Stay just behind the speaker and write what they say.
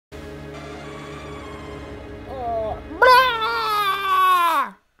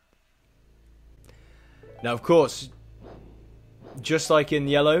Now, of course, just like in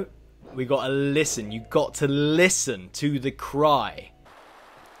yellow, we got to listen. You got to listen to the cry.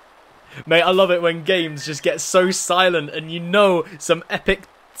 Mate, I love it when games just get so silent and you know some epic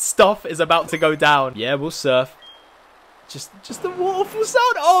stuff is about to go down. Yeah, we'll surf. Just the waterfall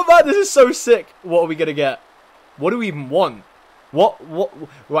sound. Oh man, this is so sick. What are we gonna get? What do we even want? What?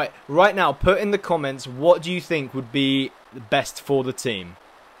 Right now, put in the comments, what do you think would be the best for the team?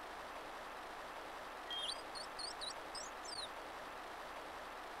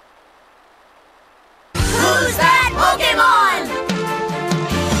 Who's that Pokemon?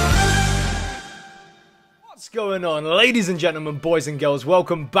 What's going on, ladies and gentlemen, boys and girls?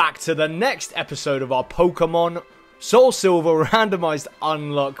 Welcome back to the next episode of our Pokemon Soul Silver Randomized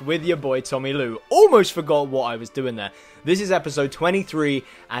Unlock with your boy TommyLew. Almost forgot what I was doing there. This is episode 23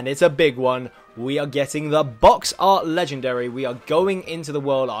 and it's a big one. We are getting the box art legendary. We are going into the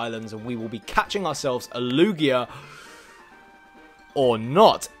World Islands and we will be catching ourselves a Lugia or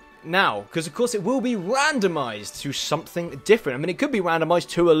not. Now, because of course it will be randomized to something different. I mean, it could be randomized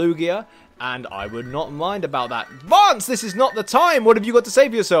to a Lugia, and I would not mind about that. Vance, this is not the time! What have you got to say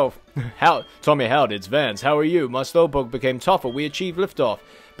for yourself? Tommy, howdy, it's Vance. How are you? My slowpoke became tougher. We achieved liftoff.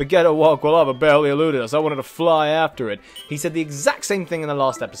 But get a walk while Lava barely eluded us. I wanted to fly after it. He said the exact same thing in the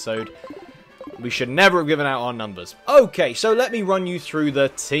last episode. We should never have given out our numbers. Okay, so let me run you through the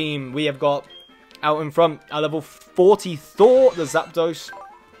team. We have got, out in front, a level 40 Thor, the Zapdos.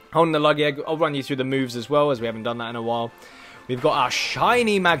 On the Lugia, I'll run you through the moves as well, as we haven't done that in a while. We've got our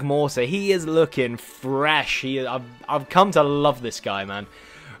shiny Magmortar. He is looking fresh. I've come to love this guy, man.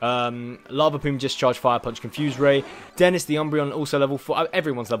 Lava Plume, Discharge, Fire Punch, Confuse Ray. Dennis the Umbreon, also level 4.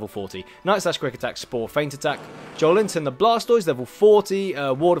 Everyone's level 40. Night Slash, Quick Attack, Spore, Feint Attack. Jolinton the Blastoise, level 40.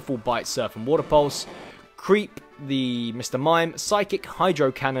 Waterfall, Bite, Surf, and Water Pulse. Creep the Mr. Mime. Psychic,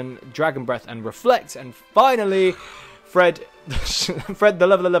 Hydro Cannon, Dragon Breath, and Reflect. And finally, Fred, the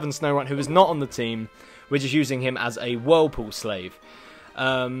level 11 Snorunt, who is not on the team. We're just using him as a Whirlpool slave.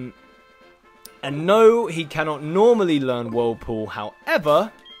 And no, he cannot normally learn Whirlpool.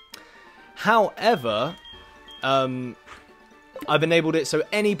 However, I've enabled it so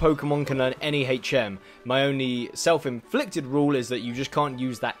any Pokemon can learn any HM. My only self-inflicted rule is that you just can't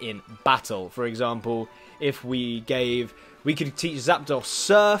use that in battle. For example, if we could teach Zapdos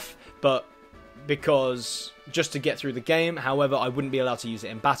Surf, but because just to get through the game. However, I wouldn't be allowed to use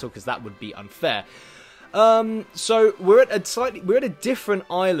it in battle because that would be unfair. So we're at a different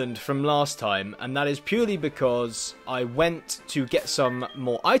island from last time, and that is purely because I went to get some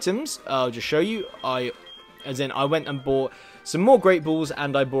more items. I'll just show you. I went and bought some more Great Balls,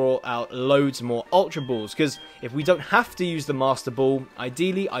 and I brought out loads more Ultra Balls, because if we don't have to use the Master Ball,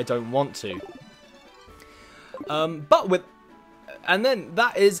 ideally I don't want to. And then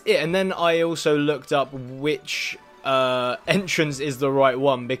that is it. And then I also looked up which entrance is the right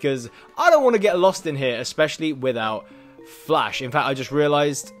one, because I don't want to get lost in here, especially without Flash. In fact, I just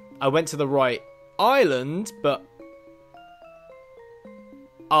realized I went to the right island, but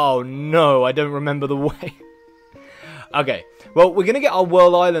oh no, I don't remember the way. Okay, well, we're gonna get our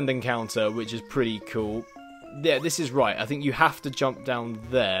Whirl Island encounter, which is pretty cool. Yeah, this is right. I think you have to jump down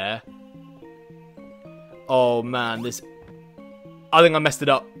there. Oh man, I think I messed it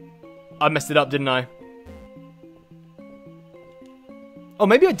up. I messed it up, didn't I? Oh,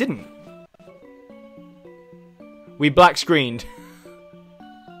 maybe I didn't. We black screened.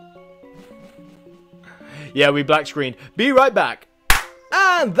 Yeah, we black screened. Be right back.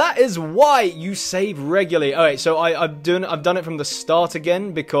 And that is why you save regularly. Alright, so I've done it from the start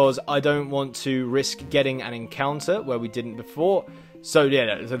again because I don't want to risk getting an encounter where we didn't before. So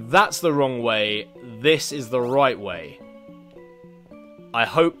yeah, so that's the wrong way. This is the right way. I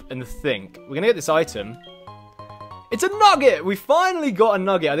hope and think. We're gonna get this item. It's a nugget! We finally got a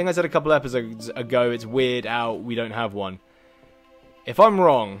nugget. I think I said a couple episodes ago, it's weird how we don't have one. If I'm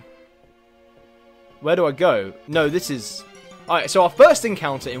wrong, where do I go? No, this is... Alright, so our first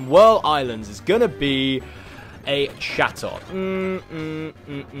encounter in Whirl Islands is gonna be a Chatot.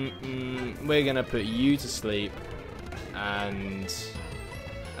 We're gonna put you to sleep. And...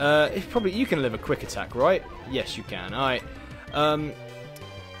 you can live a quick attack, right? Yes, you can. Alright.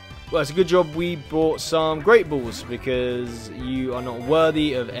 Well, it's a good job we bought some Great Balls, because you are not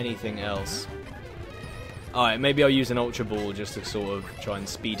worthy of anything else. Alright, maybe I'll use an Ultra Ball just to sort of try and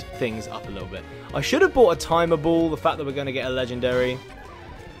speed things up a little bit. I should have bought a Timer Ball, the fact that we're going to get a Legendary.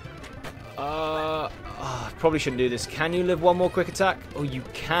 Probably shouldn't do this. Can you live one more Quick Attack? Oh, you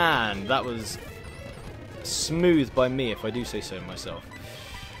can. That was smooth by me, if I do say so myself.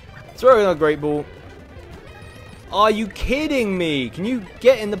 Throw in a Great Ball. Are you kidding me? Can you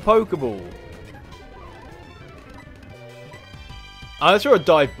get in the Pokeball? I'll throw a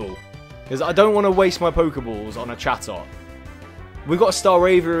dive ball. Because I don't want to waste my Pokeballs on a Chatot. We got a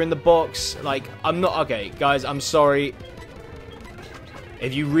Staravia in the box. Like, I'm not... Okay, guys, I'm sorry.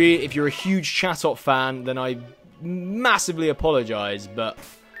 If you're a huge Chatot fan, then I massively apologize. But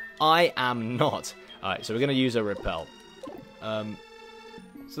I am not. Alright, so we're going to use a Repel. So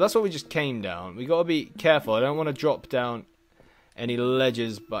that's what we just came down. We got to be careful. I don't want to drop down any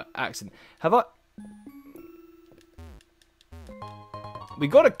ledges by accident. Have I... We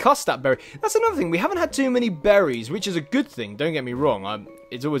got to cuss that berry. That's another thing. We haven't had too many berries, which is a good thing. Don't get me wrong.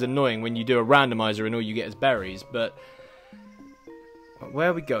 It's always annoying when you do a randomizer and all you get is berries. But where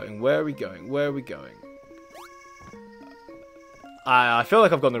are we going? Where are we going? Where are we going? I feel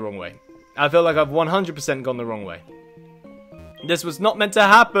like I've gone the wrong way. I feel like I've 100% gone the wrong way. This was not meant to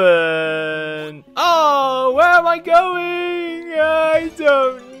happen. Oh, where am I going? I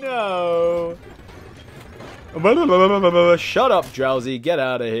don't know. Shut up, Drowsy. Get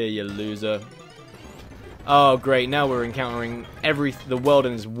out of here, you loser. Oh, great. Now we're encountering the world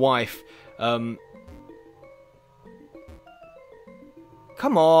and his wife. Come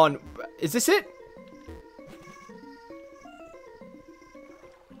on. Is this it?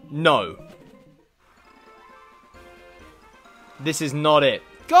 No. This is not it.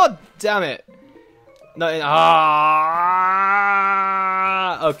 God damn it. No. Ah.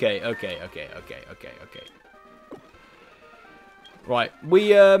 Okay. Right,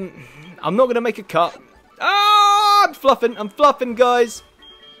 I'm not gonna make a cut. Ah, I'm fluffing, guys.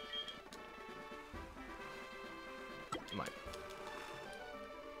 Right.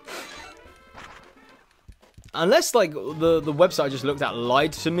 Unless, like, the website I just looked at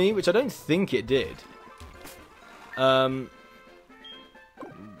lied to me, which I don't think it did.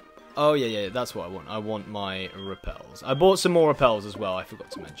 Oh, yeah, that's what I want. I want my repels. I bought some more repels as well, I forgot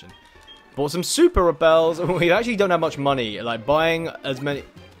to mention. Bought some super repels. We actually don't have much money. Like, buying as many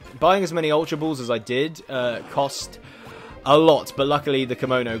Ultra Balls as I did cost a lot. But luckily, the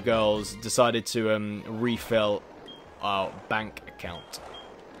Kimono girls decided to refill our bank account.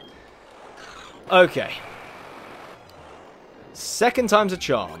 Okay. Second time's a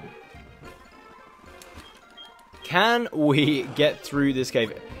charm. Can we get through this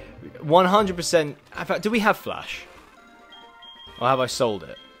cave? 100%. In fact, do we have Flash? Or have I sold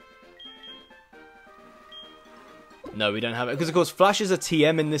it? No, we don't have it. Because, of course, Flash is a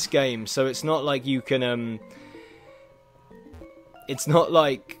TM in this game. So it's not like you can, It's not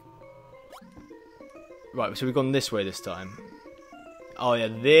like... Right, so we've gone this way this time. Oh, yeah,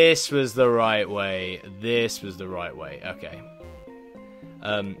 this was the right way. This was the right way. Okay.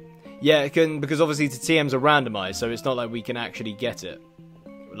 Yeah, it can... Because, obviously, the TMs are randomized. So it's not like we can actually get it.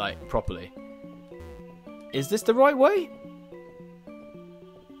 Like, properly. Is this the right way?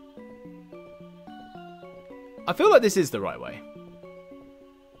 I feel like this is the right way.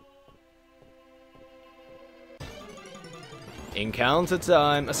 Encounter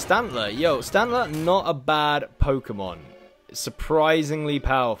time. A Stantler. Yo, Stantler, not a bad Pokemon. Surprisingly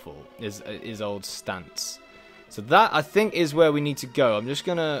powerful is old Stance. So that, I think, is where we need to go. I'm just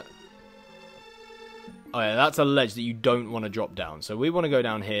gonna... Oh yeah, that's a ledge that you don't want to drop down. So we want to go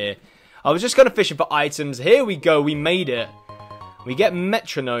down here. I was just going to fishing for items. Here we go. We made it. We get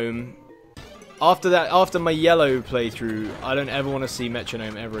Metronome. After that, after my yellow playthrough, I don't ever want to see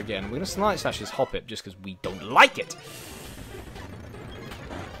Metronome ever again. We're going to Snipe Slash his Hoppip just because we don't like it.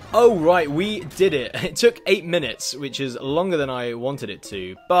 Oh, right. We did it. It took 8 minutes, which is longer than I wanted it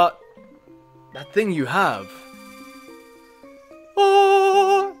to. But that thing you have...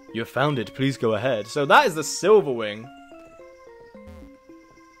 Oh! You found it. Please go ahead. So that is the Silverwing.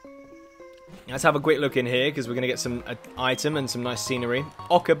 Let's have a quick look in here because we're going to get some item and some nice scenery.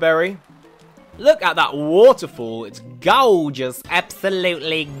 Ockerberry. Look at that waterfall. It's gorgeous.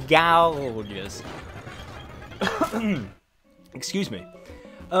 Absolutely gorgeous. Excuse me.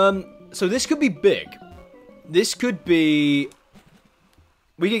 So this could be big. This could be...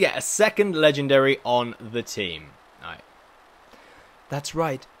 We could get a second legendary on the team. Alright. That's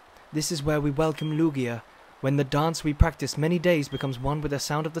right. This is where we welcome Lugia. When the dance we practice many days becomes one with the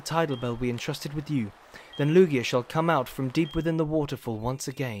sound of the tidal bell we entrusted with you, then Lugia shall come out from deep within the waterfall once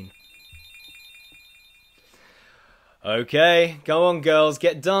again. Okay, go on girls,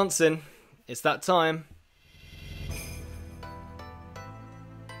 get dancing. It's that time.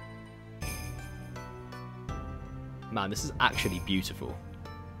 Man, this is actually beautiful.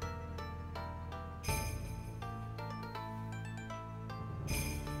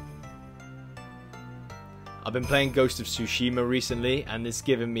 I've been playing Ghost of Tsushima recently, and it's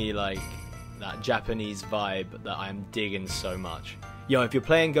given me, like, that Japanese vibe that I'm digging so much. Yo, if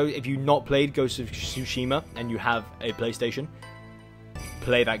you've not played Ghost of Tsushima and you have a PlayStation,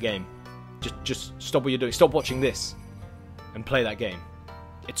 play that game. Just stop what you're doing. Stop watching this and play that game.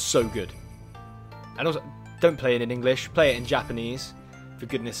 It's so good. And also, don't play it in English. Play it in Japanese, for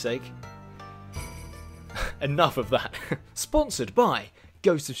goodness sake. Enough of that. Sponsored by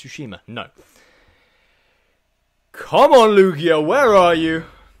Ghost of Tsushima. No. Come on, Lugia, where are you?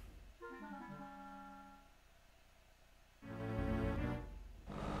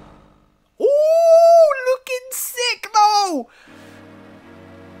 Ooh, looking sick though!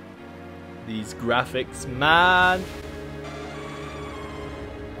 These graphics, man.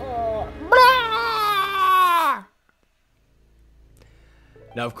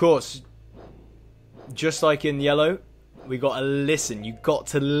 Now, of course, just like in Yellow, we gotta listen. You got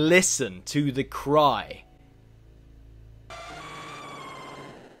to listen to the cry.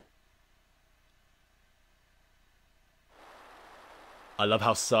 I love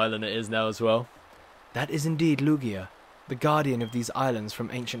how silent it is now as well. That is indeed Lugia, the guardian of these islands from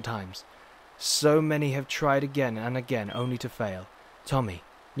ancient times. So many have tried again and again, only to fail. Tommy,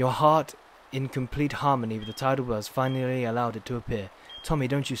 your heart, in complete harmony with the tidal wells, finally allowed it to appear. Tommy,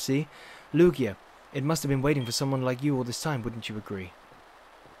 don't you see? Lugia, it must have been waiting for someone like you all this time, wouldn't you agree?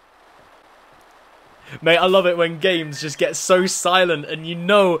 Mate, I love it when games just get so silent and you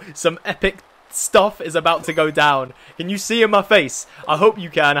know some epic stuff is about to go down. Can you see in my face? I hope you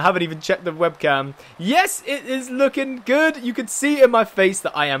can. I haven't even checked the webcam. Yes, it is looking good. You can see in my face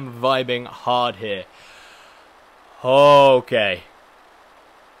that I am vibing hard here. Okay.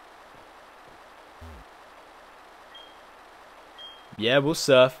 Yeah, we'll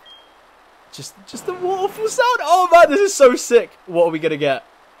surf. Just the waterfall sound. Oh man, this is so sick. What are we gonna get?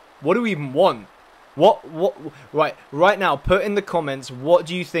 What do we even want? What right now, put in the comments, what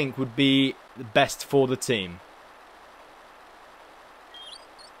do you think would be the best for the team?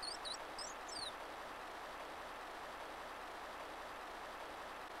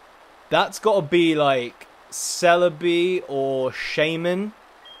 That's got to be like Celebi or Shaman,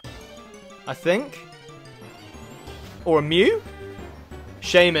 I think. Or a Mew?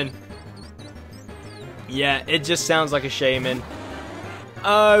 Shaman. Yeah, it just sounds like a Shaman.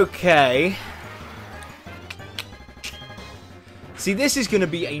 Okay. See, this is going to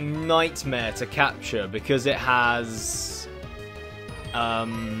be a nightmare to capture because it has... Oh,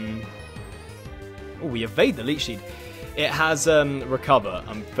 we evade the Leech Seed. It has Recover,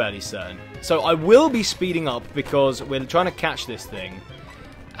 I'm fairly certain. So I will be speeding up because we're trying to catch this thing.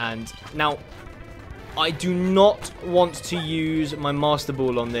 And now, I do not want to use my Master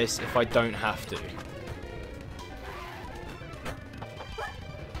Ball on this if I don't have to.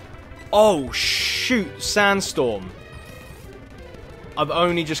 Oh, shoot, Sandstorm. I've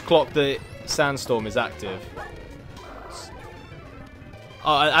only just clocked that Sandstorm is active.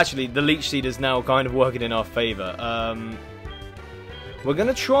 Oh, actually, the Leech Seed is now kind of working in our favour. We're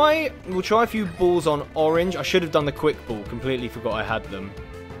gonna try. We'll try a few balls on orange. I should have done the quick ball. Completely forgot I had them.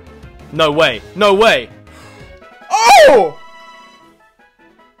 No way! No way! Oh!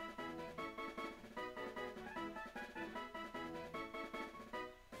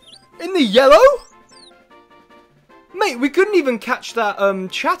 In the yellow? Mate, we couldn't even catch that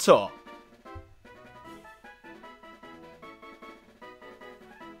chatter.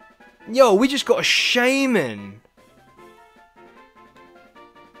 Yo, we just got a Shaman.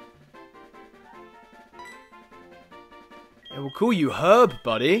 Yeah, we'll call you Herb,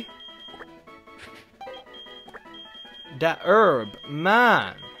 buddy. That herb,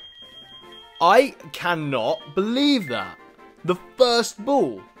 man. I cannot believe that. The first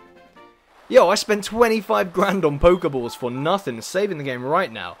ball. Yo, I spent 25 grand on Pokeballs for nothing, saving the game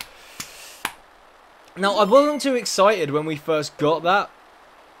right now. Now, I wasn't too excited when we first got that.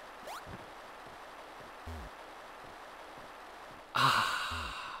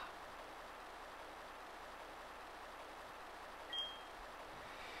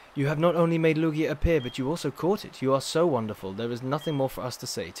 You have not only made Lugia appear, but you also caught it. You are so wonderful. There is nothing more for us to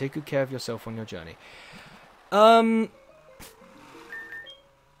say. Take good care of yourself on your journey.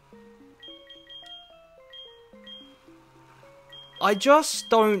 I just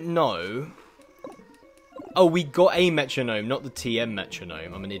don't know. Oh, we got a metronome, not the TM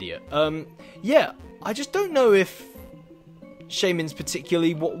metronome. I'm an idiot. Yeah, I just don't know if Shaman's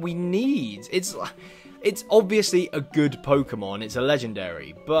particularly what we need. It's obviously a good Pokemon. It's a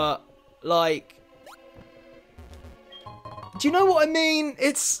legendary, but like, do you know what I mean?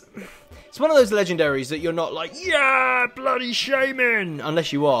 It's one of those legendaries that you're not like, yeah, bloody Shaman,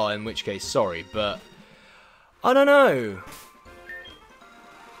 unless you are, in which case, sorry, but I don't know.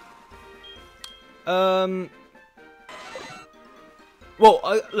 Well,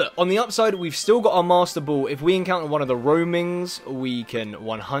 look, on the upside, we've still got our Master Ball. If we encounter one of the roamings, we can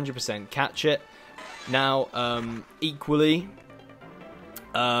 100% catch it. Now, equally,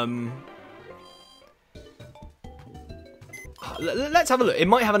 let's have a look. It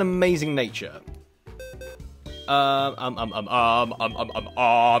might have an amazing nature.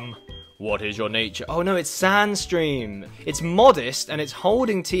 What is your nature? Oh no, it's Sandstream. It's modest and it's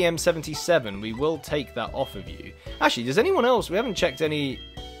holding TM77. We will take that off of you. Actually, does anyone else? We haven't checked any.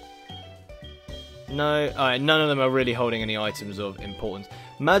 No, alright, none of them are really holding any items of importance.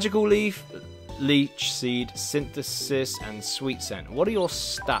 Magical Leaf, Leech Seed, Synthesis, and Sweet Scent. What are your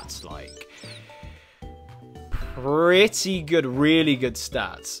stats like? Pretty good, really good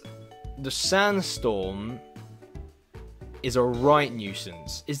stats. The Sandstorm is a right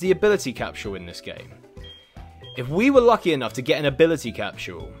nuisance. Is the ability capsule in this game? If we were lucky enough to get an ability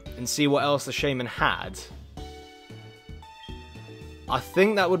capsule and see what else the Shaman had, I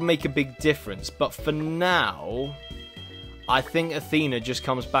think that would make a big difference. But for now, I think Athena just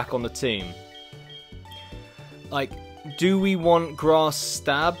comes back on the team. Like, do we want Grass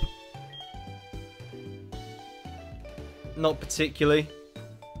Stab? Not particularly.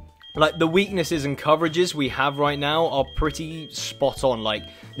 Like, the weaknesses and coverages we have right now are pretty spot on. Like,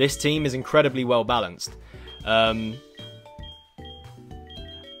 this team is incredibly well balanced. And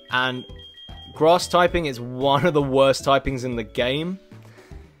grass typing is one of the worst typings in the game.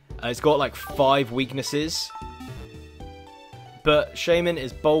 It's got like 5 weaknesses. But Shaman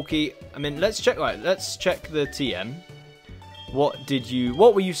is bulky. I mean, let's check. Right, let's check the TM. What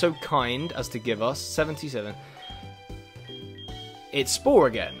were you so kind as to give us? 77. It's Spore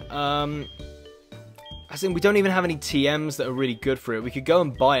again. I think we don't even have any TMs that are really good for it. We could go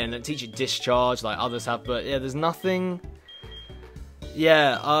and buy it and teach it Discharge like others have, but yeah, there's nothing.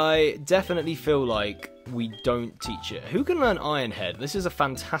 Yeah, I definitely feel like we don't teach it. Who can learn Iron Head? This is a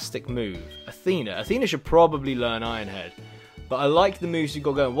fantastic move. Athena. Athena should probably learn Iron Head. But I like the moves you've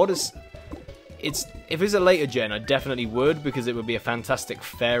got going. If it's a later gen, I definitely would, because it would be a fantastic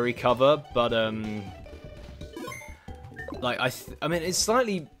fairy cover, but like, I mean, it's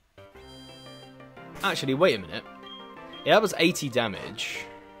slightly. Actually, wait a minute. Yeah, that was 80 damage.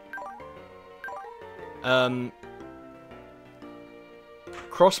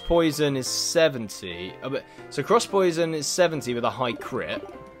 Cross Poison is 70. So Cross Poison is 70 with a high crit.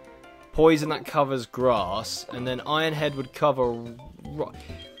 Poison that covers grass, and then Iron Head would cover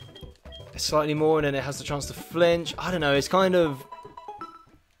slightly more, and then it has the chance to flinch. I don't know. It's kind of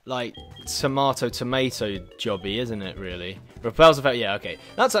like tomato jobby, isn't it, really? Repels effect, yeah, okay.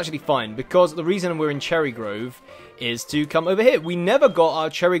 That's actually fine, because the reason we're in Cherry Grove is to come over here. We never got our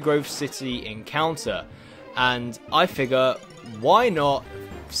Cherry Grove City encounter, and I figure, why not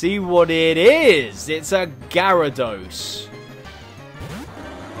see what it is? It's a Gyarados.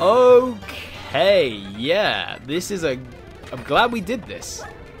 Okay, yeah, this is I'm glad we did this.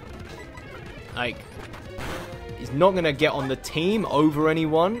 Like, he's not going to get on the team over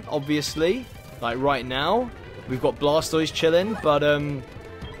anyone, obviously. Like, right now, we've got Blastoise chilling, but,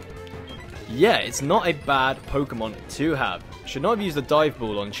 yeah, it's not a bad Pokemon to have. Should not have used the Dive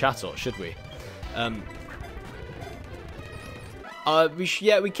Ball on Chatot, should we?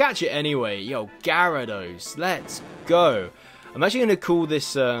 We catch it anyway. Yo, Gyarados, let's go. I'm actually going to call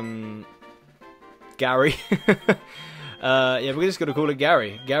this, Gary. Yeah, we're just going to call it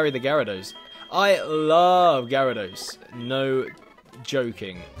Gary. Gary the Gyarados. I love Gyarados. No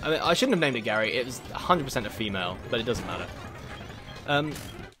joking. I mean, I shouldn't have named it Gary. It was 100% a female, but it doesn't matter.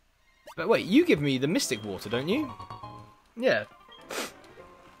 But wait, you give me the Mystic Water, don't you? Yeah.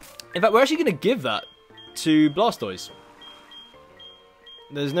 In fact, we're actually going to give that to Blastoise.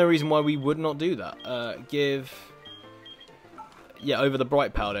 There's no reason why we would not do that. Give... Yeah, over the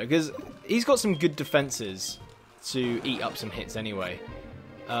Bright Powder, because he's got some good defenses to eat up some hits anyway.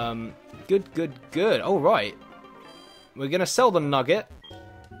 Good. All right. We're going to sell the Nugget.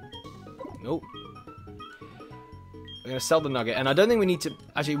 Nope. We're going to sell the Nugget, and I don't think we need to...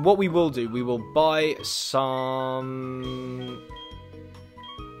 Actually, what we will do, we will buy some...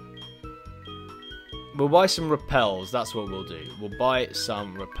 We'll buy some Repels. That's what we'll do. We'll buy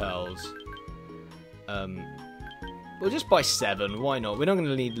some Repels. We'll just buy 7, why not? We're not going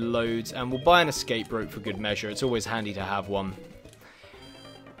to need loads, and we'll buy an escape rope for good measure. It's always handy to have one.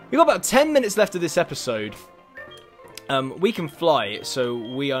 We've got about 10 minutes left of this episode. We can fly, so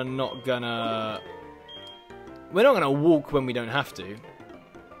we are not gonna... We're not gonna walk when we don't have to.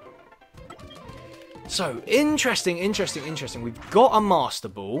 So, interesting. We've got a Master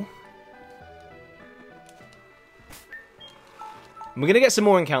Ball. We're going to get some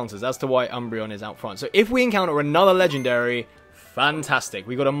more encounters as to why Umbreon is out front. So if we encounter another Legendary, Fantastic.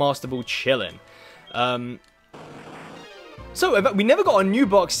 We got a Master Ball chilling. So, we never got a New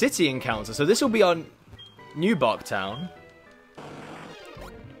Bark City encounter, so this will be on New Bark Town.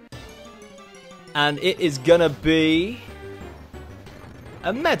 And it is gonna be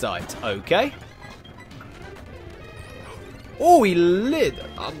a Medite, okay. Oh, he lit.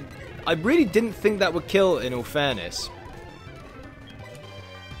 I really didn't think that would kill, in all fairness.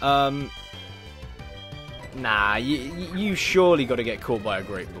 Nah, you surely got to get caught by a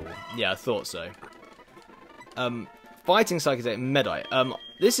Great Ball. Yeah, I thought so. Fighting Psychic Medite.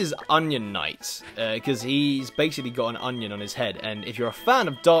 This is Onion Knight, because he's basically got an onion on his head. And if you're a fan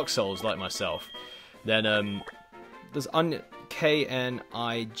of Dark Souls like myself, then there's Onion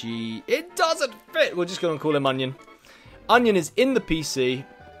K-N-I-G. It doesn't fit. We're just gonna call him Onion. Onion is in the PC.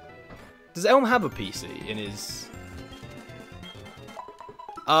 Does Elm have a PC in his?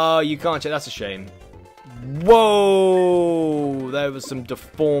 Oh, you can't check. That's a shame. Whoa! There was some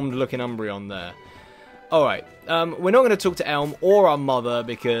deformed looking Umbreon there. Alright, we're not going to talk to Elm or our mother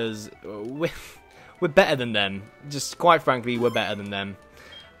because we're better than them. Just quite frankly, we're better than them.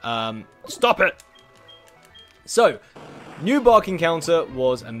 Stop it! So, New Bark encounter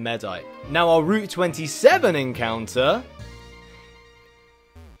was a Medite. Now our Route 27 encounter...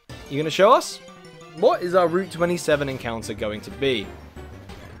 You going to show us? What is our Route 27 encounter going to be?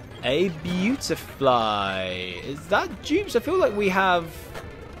 A Beautifly. Is that dupes? I feel like we have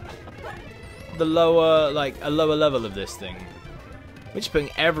the lower, like a lower level of this thing. We're just putting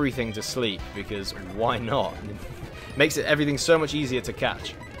everything to sleep because why not? Makes it everything so much easier to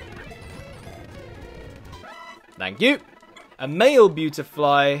catch. Thank you. A male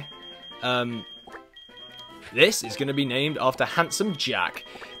Beautifly. This is going to be named after Handsome Jack.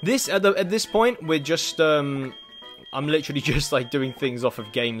 This at this point we're just I'm literally just like doing things off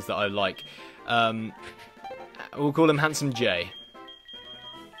of games that I like. We'll call him Handsome J.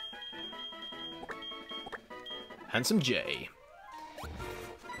 Handsome J.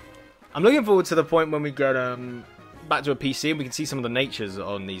 I'm looking forward to the point when we get back to a PC and we can see some of the natures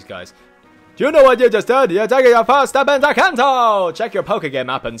on these guys. Do you know what you just did? You're taking your first step into Kanto! Check your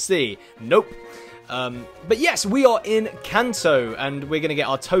Pokegame app and see. Nope. But yes, we are in Kanto, and we're going to get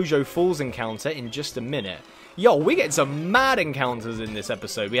our Tojo Falls encounter in just a minute. Yo, we get some mad encounters in this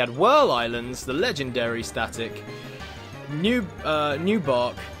episode. We had Whirl Islands, the legendary Static, New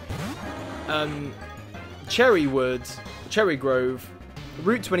Bark, Cherry Woods, Cherry Grove,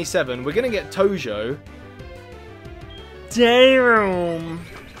 Route 27. We're going to get Tojo. Damn!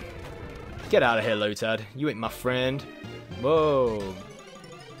 Get out of here, Lotad. You ain't my friend. Whoa.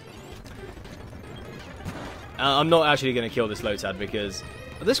 I'm not actually going to kill this Lotad because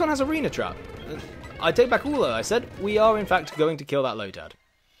this one has Arena Trap. I take back all that I said. We are, in fact, going to kill that Lotad.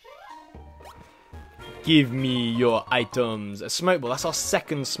 Give me your items. A Smoke Ball. That's our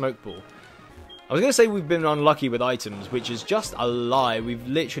second Smoke Ball. I was going to say we've been unlucky with items, which is just a lie. We've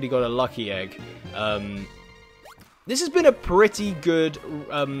literally got a Lucky Egg. This has been a pretty good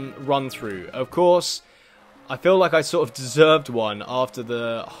run-through. Of course, I feel like I sort of deserved one after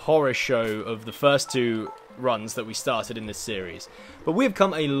the horror show of the first two runs that we started in this series. But we've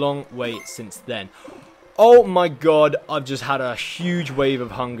come a long way since then. Oh my god, I've just had a huge wave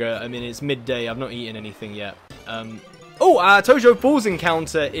of hunger. I mean, it's midday, I've not eaten anything yet. Our Tojo Falls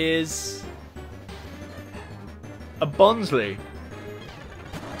encounter is a Bonsley.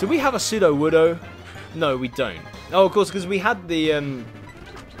 Do we have a Pseudo-Woodo? No, we don't. Oh, of course, because we had the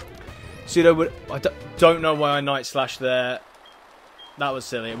Pseudo-Woodo. I don't know why I Night Slash there. That was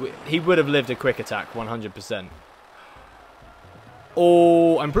silly. He would have lived a quick attack, 100%.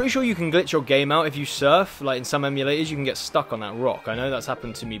 Oh, I'm pretty sure you can glitch your game out if you surf. Like in some emulators, you can get stuck on that rock. I know that's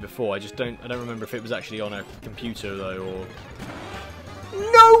happened to me before. I don't remember if it was actually on a computer though, or.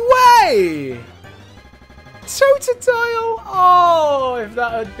 No way! Totodile! Oh, if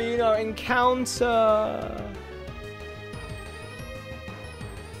that had been our encounter.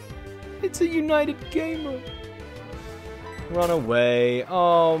 It's a United Gamer. Run away.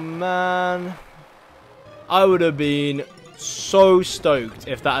 Oh, man. I would have been so stoked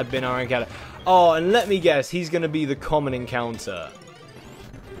if that had been our encounter. Oh, and let me guess. He's going to be the common encounter.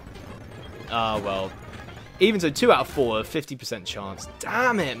 Ah, well. Even so, 2 out of 4, 50% chance.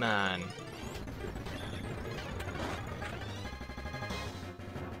 Damn it, man.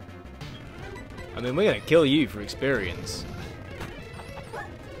 I mean, we're going to kill you for experience.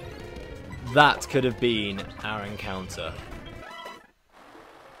 That could have been our encounter.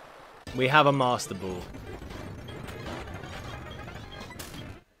 We have a Master Ball.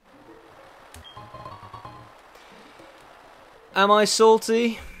 Am I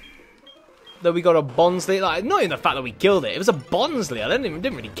salty? that we got a Bonsley. Like, not even the fact that we killed it. It was a Bonsley. I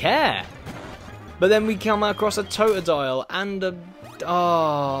didn't really care. But then we come across a Totodile and a...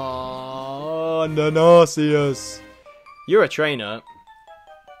 Oh, Nanasius. You're a trainer.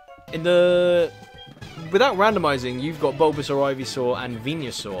 Without randomizing, you've got Bulbasaur, Ivysaur, and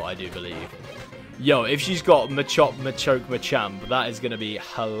Venusaur, I do believe. Yo, if she's got Machop, Machoke, Machamp, that is going to be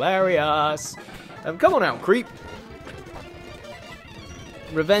hilarious. Come on out, creep.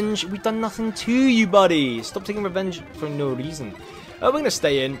 Revenge, we've done nothing to you, buddy. Stop taking revenge for no reason. We're going to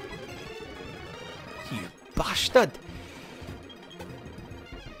stay in. You bastard.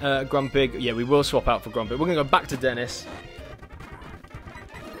 Grumpig, yeah, we will swap out for Grumpig. We're going to go back to Dennis.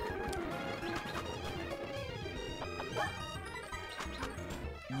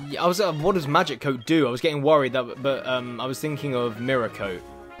 Yeah, what does Magic Coat do? I was getting worried, but I was thinking of Mirror Coat.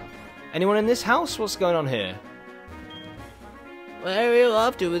 Anyone in this house? What's going on here? Where are you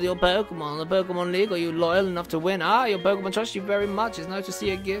off to with your Pokemon? The Pokemon League? Are you loyal enough to win? Ah, your Pokemon trusts you very much. It's nice to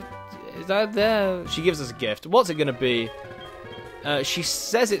see a gift. Is that there? She gives us a gift. What's it going to be? She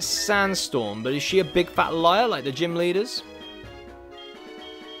says it's Sandstorm, but is she a big fat liar like the gym leaders?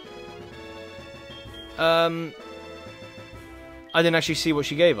 I didn't actually see what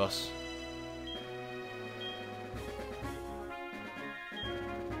she gave us.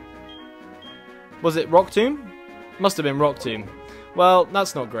 Was it Rock Tomb? Must have been Rock Tomb. Well,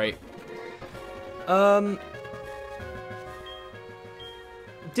 that's not great. Did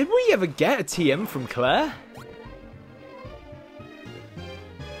we ever get a TM from Claire?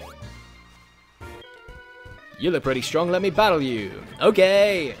 You look pretty strong, let me battle you.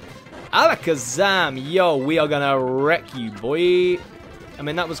 Okay. Alakazam, yo, we are gonna wreck you, boy. I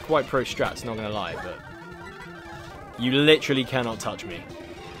mean, that was quite pro strats, not gonna lie, but you literally cannot touch me.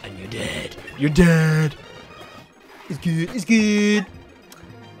 And you're dead. You're dead. It's good, it's good.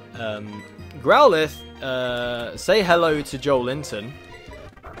 Growlithe, say hello to Joel Linton.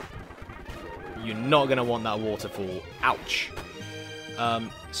 You're not gonna want that waterfall. Ouch.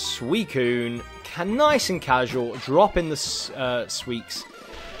 Suicune, nice and casual, drop in the Sweeks.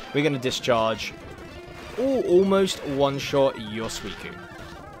 We're going to discharge. Oh, almost one-shot your Suicune.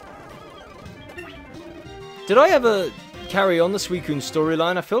 Did I ever carry on the Suicune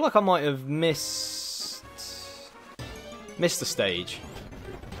storyline? I feel like I might have missed the stage.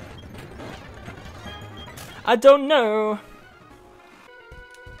 I don't know.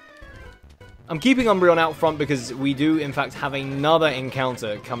 I'm keeping Umbreon out front because we do, in fact, have another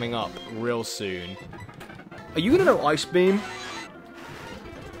encounter coming up real soon. Are you going to know Ice Beam?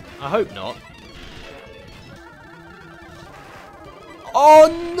 I hope not.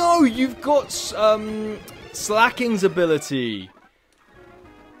 Oh no, you've got Slacking's ability.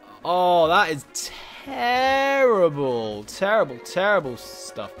 Oh, that is terrible. Terrible, terrible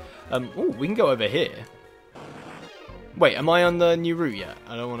stuff. Oh, we can go over here. Wait, am I on the new route yet?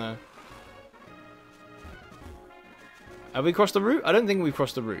 I don't want to... Have we crossed the route? I don't think we've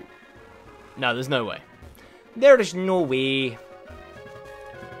crossed the route. No, there's no way. There is no way.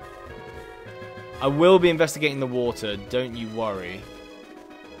 I will be investigating the water, don't you worry.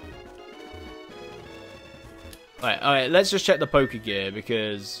 Alright, let's just check the Poké Gear,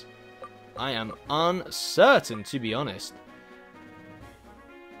 because I am uncertain, to be honest.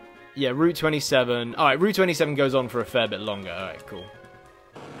 Yeah, Route 27. Alright, Route 27 goes on for a fair bit longer. Alright, cool.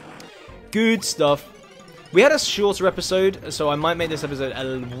 Good stuff. We had a shorter episode, so I might make this episode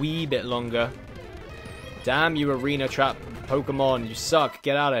a wee bit longer. Damn you, Arena Trap Pokemon. You suck.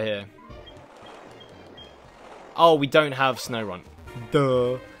 Get out of here. Oh, we don't have Snow Run.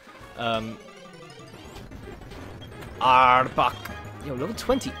 Duh. Arbok. Yo, level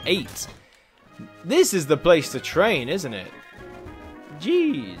 28. This is the place to train, isn't it?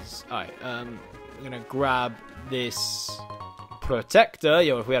 Jeez. Alright, I'm gonna grab this Protector.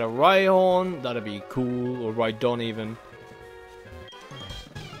 Yo, if we had a Rhyhorn, that'd be cool. Or Rhydon, even.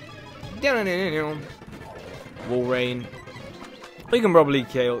 Walrein. We can probably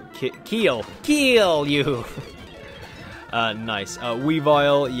kill you. Nice.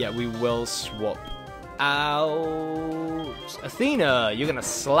 Weavile, yeah, we will swap out. Athena, you're gonna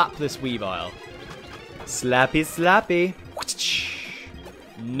slap this Weavile. Slappy, slappy.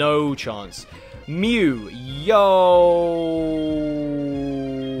 No chance. Mew, yo.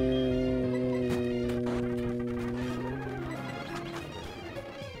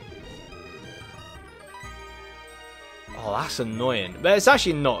 Oh, that's annoying. But it's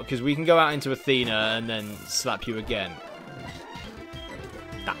actually not, because we can go out into Athena and then slap you again.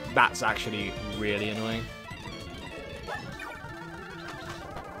 That's actually really annoying.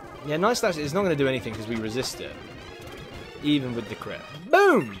 Yeah, Night Slash is not going to do anything because we resist it. Even with the crit.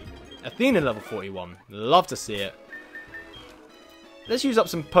 Boom! Athena level 41. Love to see it. Let's use up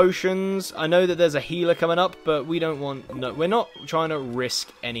some potions. I know that there's a healer coming up, but we don't want... No, we're not trying to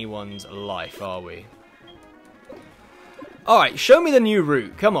risk anyone's life, are we? Alright, show me the new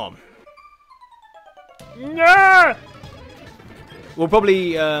route. Come on. Yeah! We'll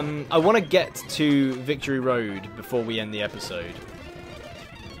probably... I want to get to Victory Road before we end the episode.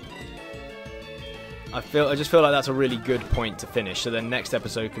 I just feel like that's a really good point to finish. So then next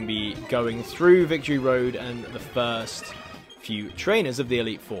episode can be going through Victory Road and the first few trainers of the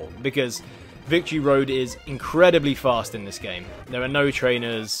Elite Four. Because Victory Road is incredibly fast in this game. There are no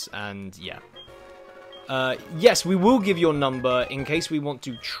trainers and yeah. Yes, we will give your number in case we want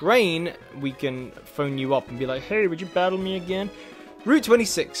to train. We can phone you up and be like, hey, would you battle me again? Route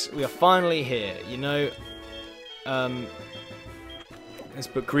 26, we are finally here, you know. Let's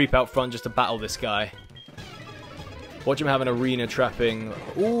put Creep out front just to battle this guy. Watch him have an arena trapping.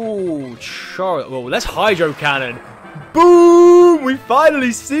 Ooh, Charlotte. Well, let's Hydro Cannon. Boom! We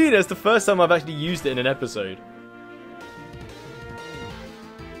finally see it. It's the first time I've actually used it in an episode.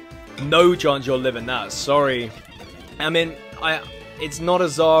 No chance you're living that. Sorry. I mean, it's not a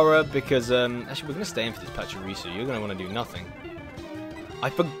Zara because... actually, we're going to stay in for this Pachirisu. You're going to want to do nothing. I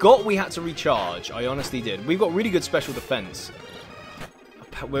forgot we had to recharge. I honestly did. We've got really good special defense.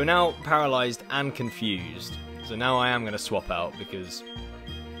 We're now paralyzed and confused. So now I am going to swap out because...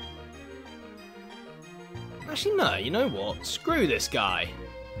 Actually, no. You know what? Screw this guy.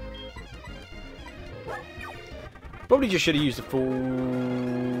 Probably just should have used the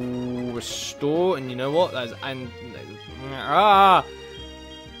full restore. And you know what? The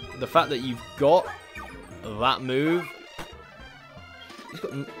fact that you've got that move...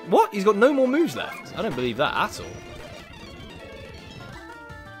 What? He's got no more moves left. I don't believe that at all.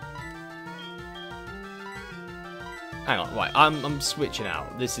 Hang on, right, I'm switching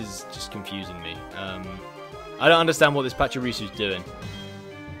out. This is just confusing me. I don't understand what this Pachirisu's doing.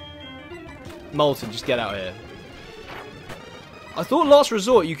 Molten, just get out here. I thought Last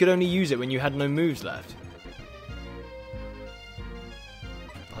Resort you could only use it when you had no moves left.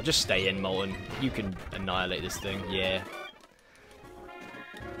 I'll just stay in, Molten. You can annihilate this thing, yeah.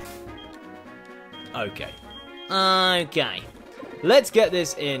 Okay. Okay. Let's get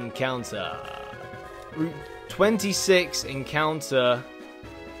this encounter. Route 26 encounter.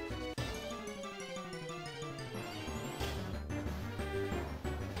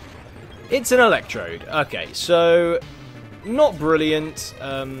 It's an Electrode. Okay, so not brilliant.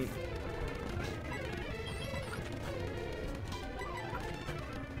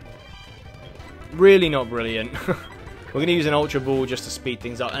 Really not brilliant. We're going to use an Ultra Ball just to speed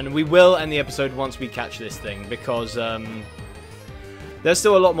things up. And we will end the episode once we catch this thing. Because there's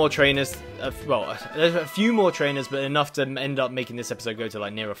still a lot more trainers. Well, there's a few more trainers, but enough to end up making this episode go to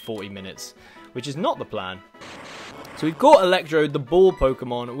like nearer 40 minutes. Which is not the plan. So we've got Electrode, the ball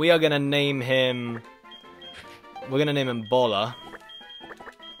Pokemon. We are going to name him... We're going to name him Bola.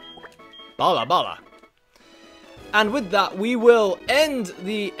 Bola. And with that, we will end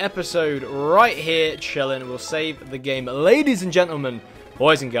the episode right here, chilling. We'll save the game. Ladies and gentlemen,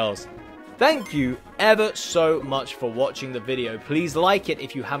 boys and girls, thank you ever so much for watching the video. Please like it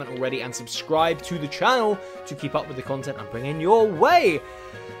if you haven't already and subscribe to the channel to keep up with the content I'm bringing your way.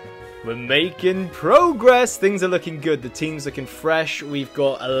 We're making progress. Things are looking good. The team's looking fresh. We've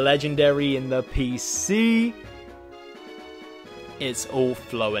got a legendary in the PC. It's all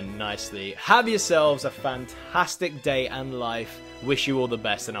flowing nicely. Have yourselves a fantastic day and life. Wish you all the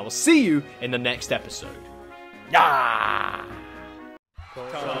best, and I will see you in the next episode. Ah!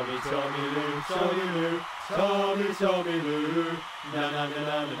 TommyLew. Na na na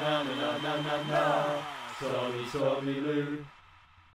na na na na na na na. TommyLew.